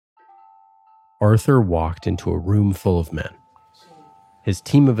Arthur walked into a room full of men. His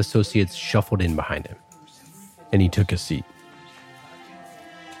team of associates shuffled in behind him, and he took a seat.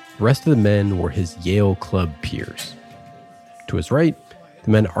 The rest of the men were his Yale Club peers. To his right,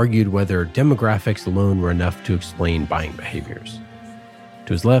 the men argued whether demographics alone were enough to explain buying behaviors.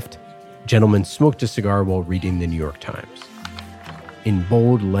 To his left, a gentleman smoked a cigar while reading the New York Times. In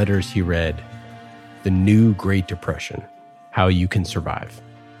bold letters he read, "The New Great Depression, How You Can Survive."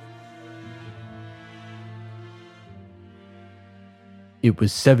 It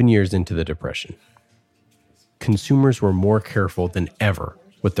was 7 years into the Depression. Consumers were more careful than ever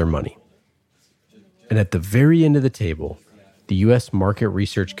with their money. And at the very end of the table, the U.S. Market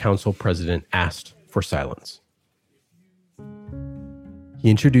Research Council president asked for silence. He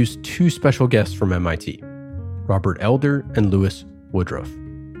introduced two special guests from MIT, Robert Elder and Louis Woodruff.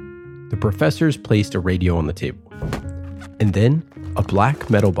 The professors placed a radio on the table, and then a black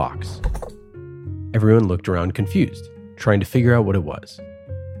metal box. Everyone looked around confused, trying to figure out what it was.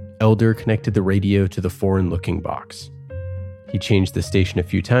 Elder connected the radio to the foreign-looking box. He changed the station a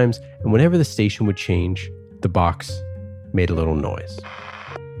few times, and whenever the station would change, the box made a little noise.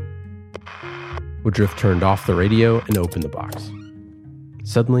 Woodruff turned off the radio and opened the box.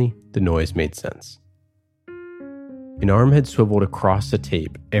 Suddenly, the noise made sense. An arm had swiveled across the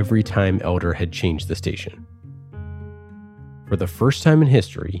tape every time Elder had changed the station. For the first time in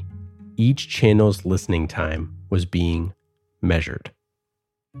history, each channel's listening time was being measured.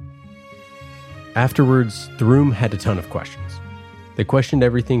 Afterwards, the room had a ton of questions. They questioned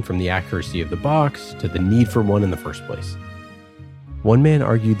everything from the accuracy of the box to the need for one in the first place. One man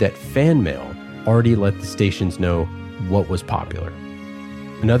argued that fan mail already let the stations know what was popular.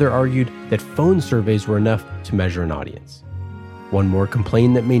 Another argued that phone surveys were enough to measure an audience. One more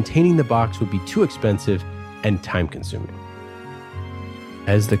complained that maintaining the box would be too expensive and time-consuming.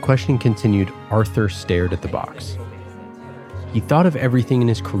 As the questioning continued, Arthur stared at the box. He thought of everything in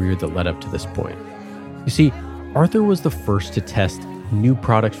his career that led up to this point. You see, Arthur was the first to test new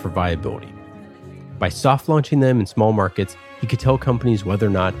products for viability. By soft launching them in small markets, he could tell companies whether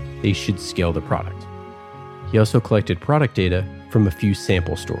or not they should scale the product. He also collected product data from a few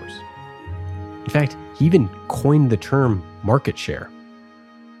sample stores. In fact, he even coined the term market share.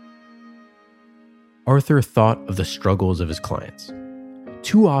 Arthur thought of the struggles of his clients.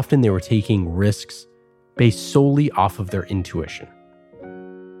 Too often they were taking risks based solely off of their intuition.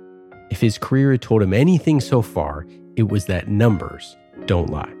 If his career had told him anything so far, it was that numbers don't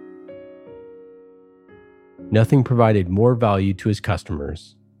lie. Nothing provided more value to his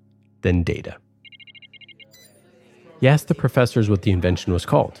customers than data. He asked the professors what the invention was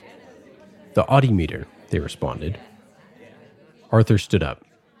called. The Audimeter, they responded. Arthur stood up.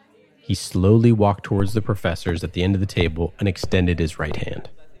 He slowly walked towards the professors at the end of the table and extended his right hand.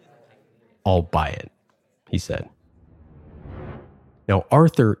 "I'll buy it," he said. Now,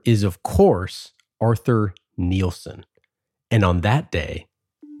 Arthur is, of course, Arthur Nielsen. And on that day,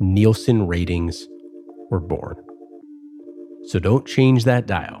 Nielsen ratings were born. So don't change that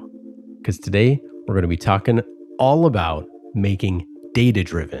dial, because today we're going to be talking all about making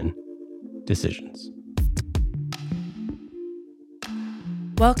data-driven decisions.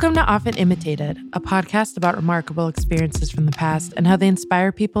 Welcome to Often Imitated, a podcast about remarkable experiences from the past and how they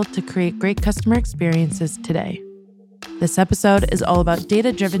inspire people to create great customer experiences today. This episode is all about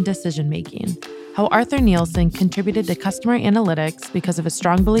data-driven decision-making, how Arthur Nielsen contributed to customer analytics because of a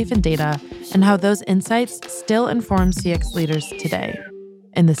strong belief in data, and how those insights still inform CX leaders today.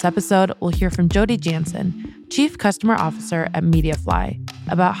 In this episode, we'll hear from Jody Jansen, Chief Customer Officer at Mediafly,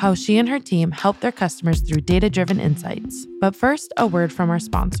 about how she and her team help their customers through data-driven insights. But first, a word from our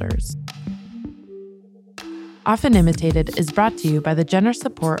sponsors. Often Imitated is brought to you by the generous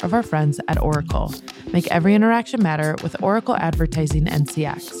support of our friends at Oracle. Make every interaction matter with Oracle Advertising and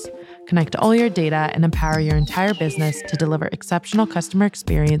CX. Connect all your data and empower your entire business to deliver exceptional customer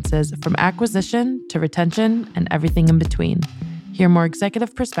experiences from acquisition to retention and everything in between. Hear more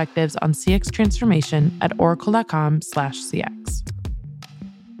executive perspectives on CX transformation at oracle.com/CX.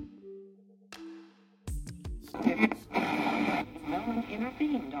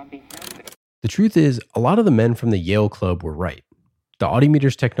 The truth is, a lot of the men from the Yale Club were right. The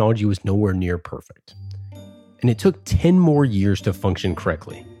Audimeter's technology was nowhere near perfect. And it took 10 more years to function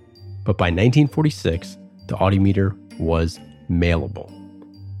correctly. But by 1946, the Audimeter was mailable.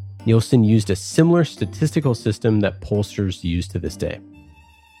 Nielsen used a similar statistical system that pollsters use to this day.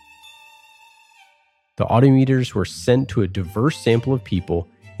 The Audimeters were sent to a diverse sample of people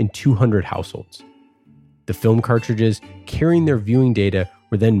in 200 households. The film cartridges carrying their viewing data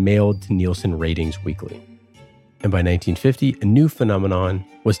were then mailed to Nielsen Ratings Weekly. And by 1950, a new phenomenon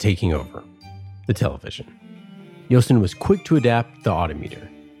was taking over. the television. Nielsen was quick to adapt the Autometer.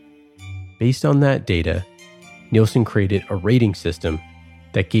 Based on that data, Nielsen created a rating system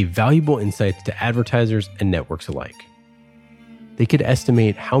that gave valuable insights to advertisers and networks alike. They could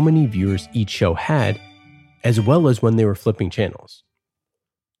estimate how many viewers each show had, as well as when they were flipping channels.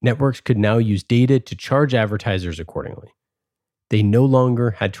 Networks could now use data to charge advertisers accordingly. They no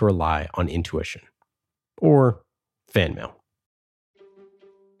longer had to rely on intuition or fan mail.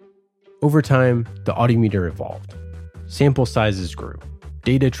 Over time, the Autometer evolved. Sample sizes grew.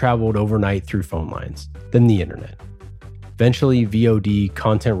 Data traveled overnight through phone lines, then the internet. Eventually, VOD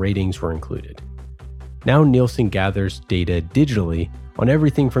content ratings were included. Now Nielsen gathers data digitally on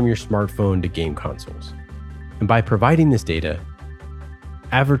everything from your smartphone to game consoles. And by providing this data,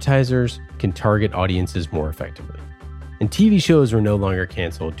 advertisers can target audiences more effectively. And TV shows were no longer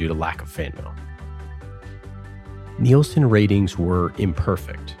canceled due to lack of fan mail. Nielsen ratings were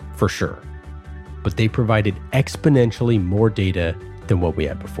imperfect, for sure, but they provided exponentially more data than what we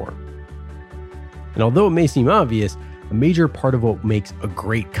had before. And although it may seem obvious, a major part of what makes a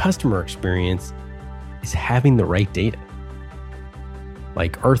great customer experience is having the right data.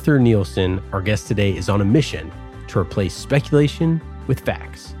 Like Arthur Nielsen, our guest today is on a mission to replace speculation with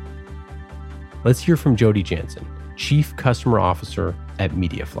facts. Let's hear from Jody Jansen, Chief Customer Officer at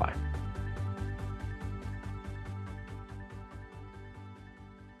Mediafly.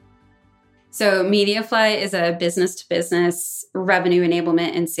 So Mediafly is a business-to-business revenue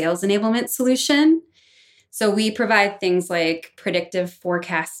enablement and sales enablement solution. So we provide things like predictive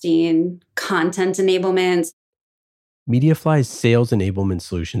forecasting, content enablement. Mediafly's sales enablement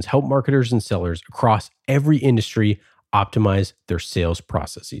solutions help marketers and sellers across every industry optimize their sales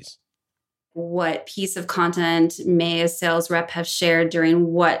processes. What piece of content may a sales rep have shared during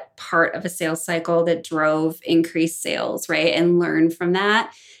what part of a sales cycle that drove increased sales, right? And learn from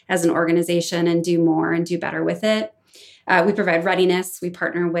that as an organization and do more and do better with it. We provide readiness. We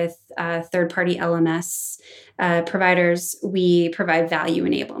partner with third-party LMS providers. We provide value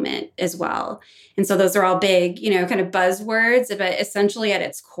enablement as well. And so those are all big, kind of buzzwords, but essentially at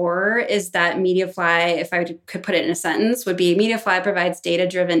its core is that Mediafly, if I could put it in a sentence, would be Mediafly provides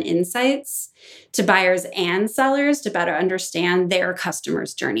data-driven insights to buyers and sellers to better understand their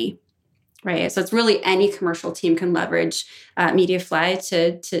customer's journey. Right. So it's really any commercial team can leverage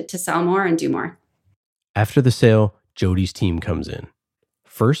Mediafly to sell more and do more. After the sale, Jody's team comes in.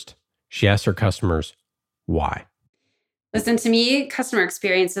 First, she asks her customers, why? Listen, to me, customer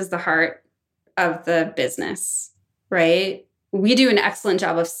experience is the heart of the business, right? We do an excellent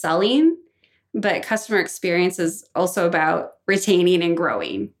job of selling, but customer experience is also about retaining and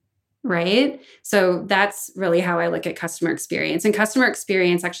growing, right? So that's really how I look at customer experience. And customer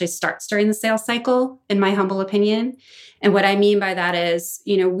experience actually starts during the sales cycle, in my humble opinion. And what I mean by that is,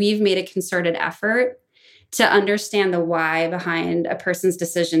 we've made a concerted effort to understand the why behind a person's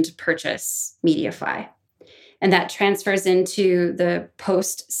decision to purchase Mediafly. And that transfers into the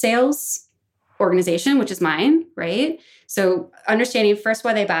post-sales organization, which is mine, right? So understanding first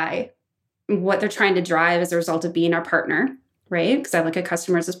why they buy, what they're trying to drive as a result of being our partner, right? Because I look at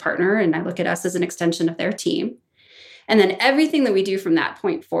customers as partner and I look at us as an extension of their team. And then everything that we do from that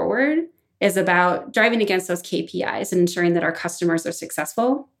point forward is about driving against those KPIs and ensuring that our customers are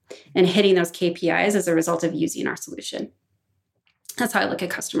successful and hitting those KPIs as a result of using our solution. That's how I look at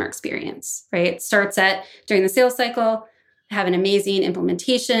customer experience, right? It starts during the sales cycle, have an amazing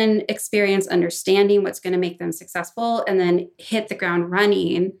implementation experience, understanding what's going to make them successful, and then hit the ground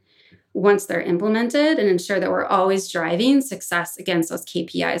running once they're implemented and ensure that we're always driving success against those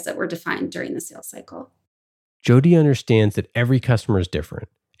KPIs that were defined during the sales cycle. Jody understands that every customer is different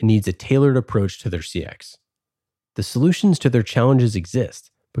and needs a tailored approach to their CX. The solutions to their challenges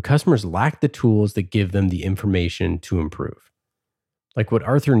exist, but customers lack the tools that give them the information to improve. Like what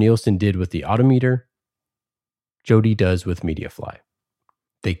Arthur Nielsen did with the Autometer, Jody does with Mediafly.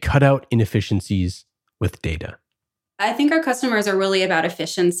 They cut out inefficiencies with data. I think our customers are really about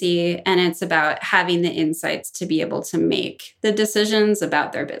efficiency, and it's about having the insights to be able to make the decisions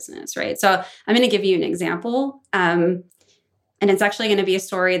about their business, right? So I'm going to give you an example. And it's actually going to be a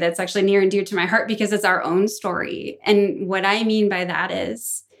story that's actually near and dear to my heart because it's our own story. And what I mean by that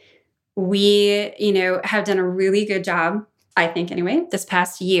is we, have done a really good job, I think anyway, this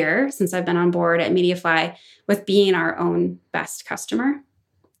past year since I've been on board at Mediafly with being our own best customer.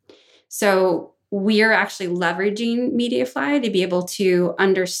 So we are actually leveraging Mediafly to be able to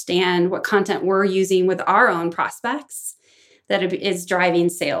understand what content we're using with our own prospects that is driving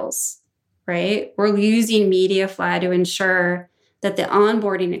sales, right? We're using Mediafly to ensure that the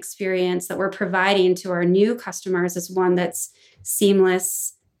onboarding experience that we're providing to our new customers is one that's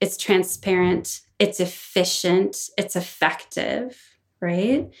seamless it's transparent, it's efficient, it's effective,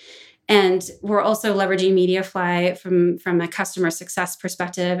 right? And we're also leveraging Mediafly from a customer success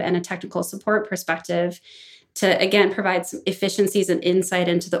perspective and a technical support perspective to, again, provide some efficiencies and insight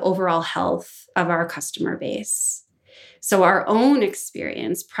into the overall health of our customer base. So our own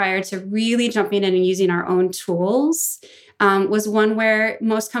experience prior to really jumping in and using our own tools was one where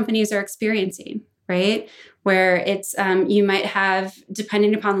most companies are experiencing, right? Where it's, you might have,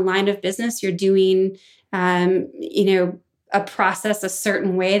 depending upon the line of business, you're doing, a process a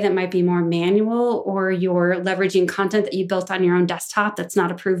certain way that might be more manual, or you're leveraging content that you built on your own desktop that's not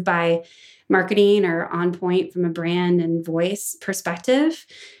approved by marketing or on point from a brand and voice perspective,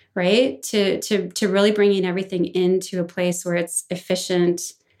 right? To really bringing everything into a place where it's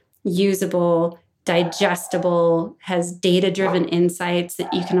efficient, usable, digestible, has data-driven insights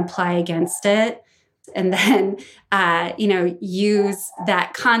that you can apply against it. And then, use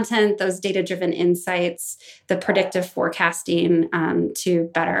that content, those data-driven insights, the predictive forecasting to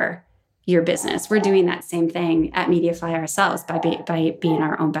better your business. We're doing that same thing at Mediafly ourselves by being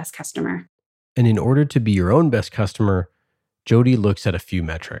our own best customer. And in order to be your own best customer, Jody looks at a few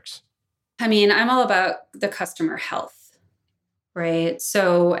metrics. I mean, I'm all about the customer health, right?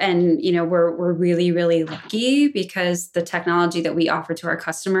 So, and, we're really, really lucky because the technology that we offer to our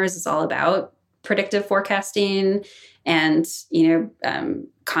customers is all about predictive forecasting and,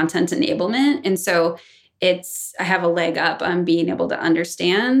 content enablement. And so I have a leg up on being able to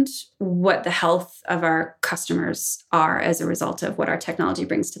understand what the health of our customers are as a result of what our technology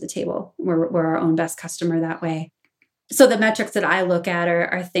brings to the table. We're our own best customer that way. So the metrics that I look at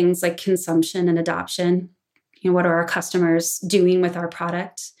are things like consumption and adoption. What are our customers doing with our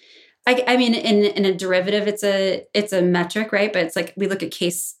product? I mean, in a derivative, it's a metric, right? But it's like we look at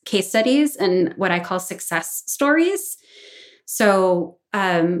case studies and what I call success stories. So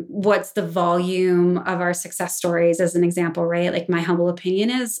what's the volume of our success stories as an example, right? Like my humble opinion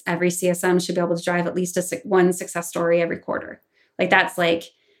is every CSM should be able to drive at least one success story every quarter. Like that's like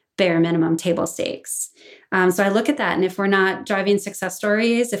bare minimum table stakes. So I look at that. And if we're not driving success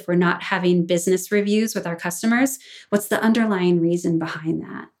stories, if we're not having business reviews with our customers, what's the underlying reason behind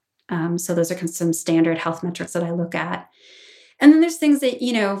that? So those are some standard health metrics that I look at. And then there's things that,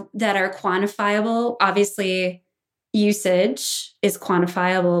 that are quantifiable. Obviously, usage is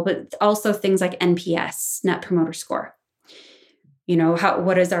quantifiable, but also things like NPS, Net Promoter Score.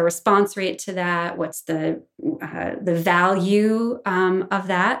 What is our response rate to that? What's the value of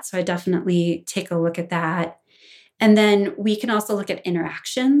that? So I definitely take a look at that. And then we can also look at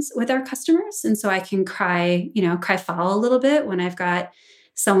interactions with our customers. And so I can cry foul a little bit when I've got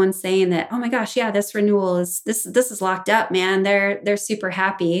someone saying that, oh my gosh, yeah, this renewal is this is locked up, man. They're super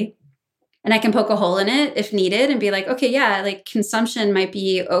happy. And I can poke a hole in it if needed and be like, okay, yeah, like consumption might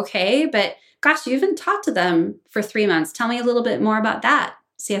be okay, but gosh, you haven't talked to them for 3 months. Tell me a little bit more about that,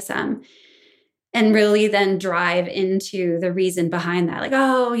 CSM. And really then drive into the reason behind that. Like,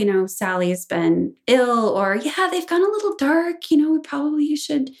 oh, Sally's been ill, or yeah, they've gone a little dark. We probably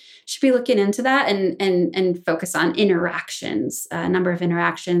should be looking into that and focus on interactions, number of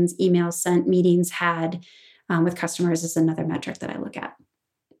interactions, emails sent, meetings had with customers is another metric that I look at.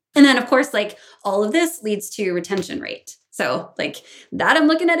 And then, of course, like all of this leads to retention rate. So like that I'm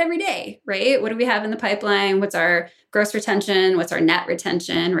looking at every day, right? What do we have in the pipeline? What's our gross retention? What's our net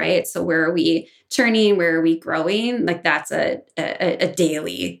retention, right? So where are we churning? Where are we growing? Like that's a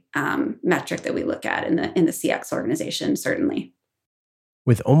daily metric that we look at in the CX organization, certainly.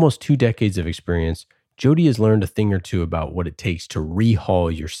 With almost 2 decades of experience, Jody has learned a thing or two about what it takes to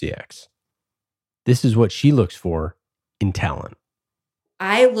rehaul your CX. This is what she looks for in talent.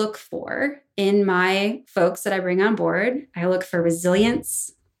 I look for, in my folks that I bring on board, I look for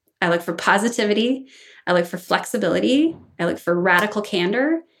resilience. I look for positivity. I look for flexibility. I look for radical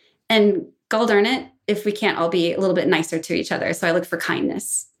candor. And gall darn it, if we can't all be a little bit nicer to each other. So I look for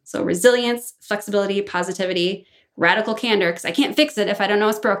kindness. So resilience, flexibility, positivity, radical candor, because I can't fix it if I don't know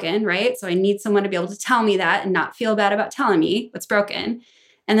what's broken, right? So I need someone to be able to tell me that and not feel bad about telling me what's broken.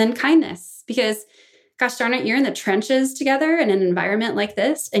 And then kindness, because gosh darn it, you're in the trenches together in an environment like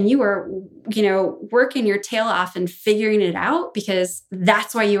this, and you are, working your tail off and figuring it out because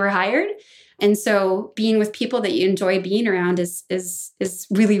that's why you were hired. And so being with people that you enjoy being around is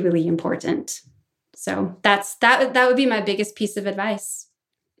really, really important. So that would be my biggest piece of advice.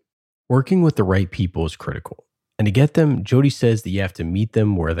 Working with the right people is critical. And to get them, Jody says that you have to meet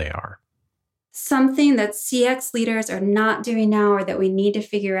them where they are. Something that CX leaders are not doing now, or that we need to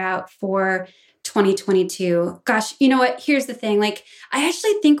figure out for 2022. Gosh, you know what? Here's the thing. Like, I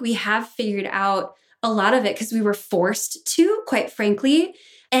actually think we have figured out a lot of it because we were forced to, quite frankly.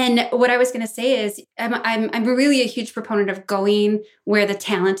 And what I was going to say is I'm really a huge proponent of going where the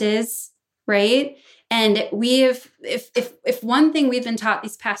talent is, right? And if one thing we've been taught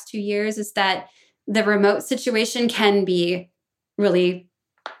these past 2 years is that the remote situation can be really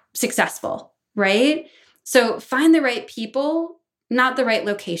successful, right? So find the right people, not the right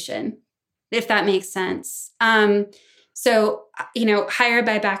location, if that makes sense. So, hire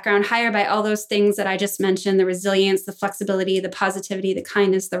by background, hire by all those things that I just mentioned, the resilience, the flexibility, the positivity, the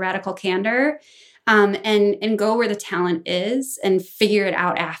kindness, the radical candor, and go where the talent is and figure it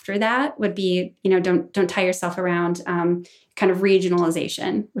out after that would be, don't tie yourself around kind of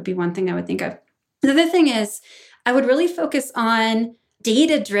regionalization would be one thing I would think of. The other thing is I would really focus on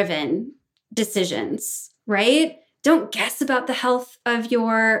data-driven decisions, right? Don't guess about the health of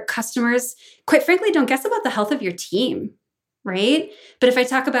your customers. Quite frankly, don't guess about the health of your team, right? But if I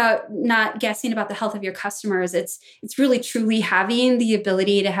talk about not guessing about the health of your customers, it's really truly having the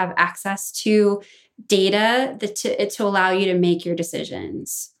ability to have access to data to allow you to make your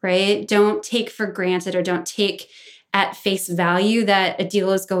decisions, right? Don't take for granted or don't take at face value that a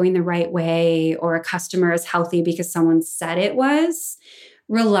deal is going the right way or a customer is healthy because someone said it was.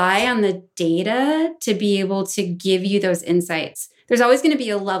 Rely on the data to be able to give you those insights. There's always going to be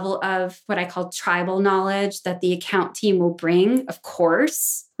a level of what I call tribal knowledge that the account team will bring, of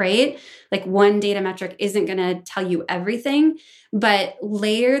course, right? Like one data metric isn't going to tell you everything, but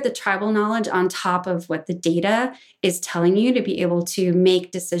layer the tribal knowledge on top of what the data is telling you to be able to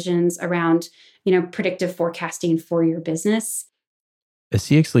make decisions around, predictive forecasting for your business. As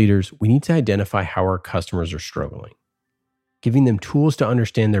CX leaders, we need to identify how our customers are struggling. Giving them tools to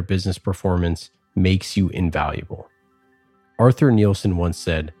understand their business performance makes you invaluable. Arthur Nielsen once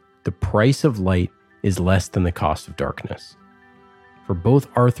said, "The price of light is less than the cost of darkness." For both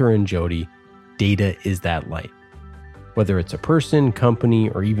Arthur and Jody, data is that light. Whether it's a person, company,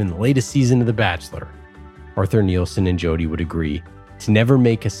 or even the latest season of The Bachelor, Arthur Nielsen and Jody would agree to never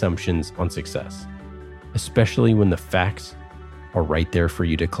make assumptions on success, especially when the facts are right there for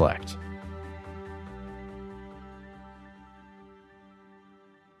you to collect.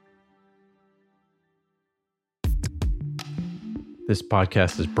 This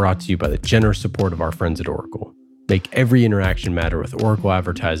podcast is brought to you by the generous support of our friends at Oracle. Make every interaction matter with Oracle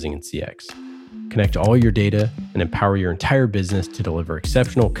Advertising and CX. Connect all your data and empower your entire business to deliver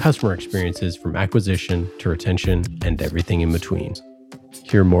exceptional customer experiences from acquisition to retention and everything in between.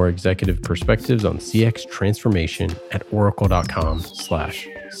 Hear more executive perspectives on CX transformation at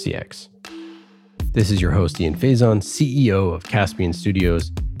oracle.com/CX. This is your host, Ian Faison, CEO of Caspian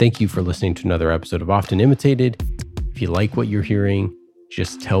Studios. Thank you for listening to another episode of Often Imitated. If you like what you're hearing,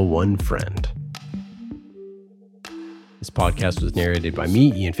 just tell one friend. This podcast was narrated by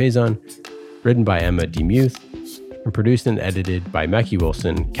me, Ian Faison, written by Emma Demuth, and produced and edited by Mackie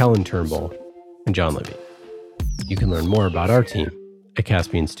Wilson, Kellen Turnbull, and John Levy. You can learn more about our team at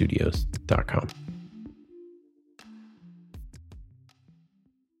caspianstudios.com.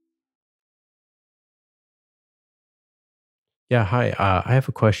 Yeah, hi. I have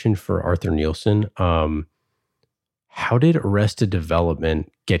a question for Arthur Nielsen. How did Arrested Development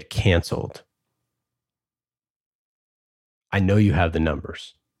get canceled? I know you have the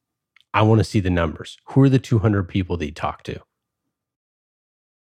numbers. I want to see the numbers. Who are the 200 people that you talked to?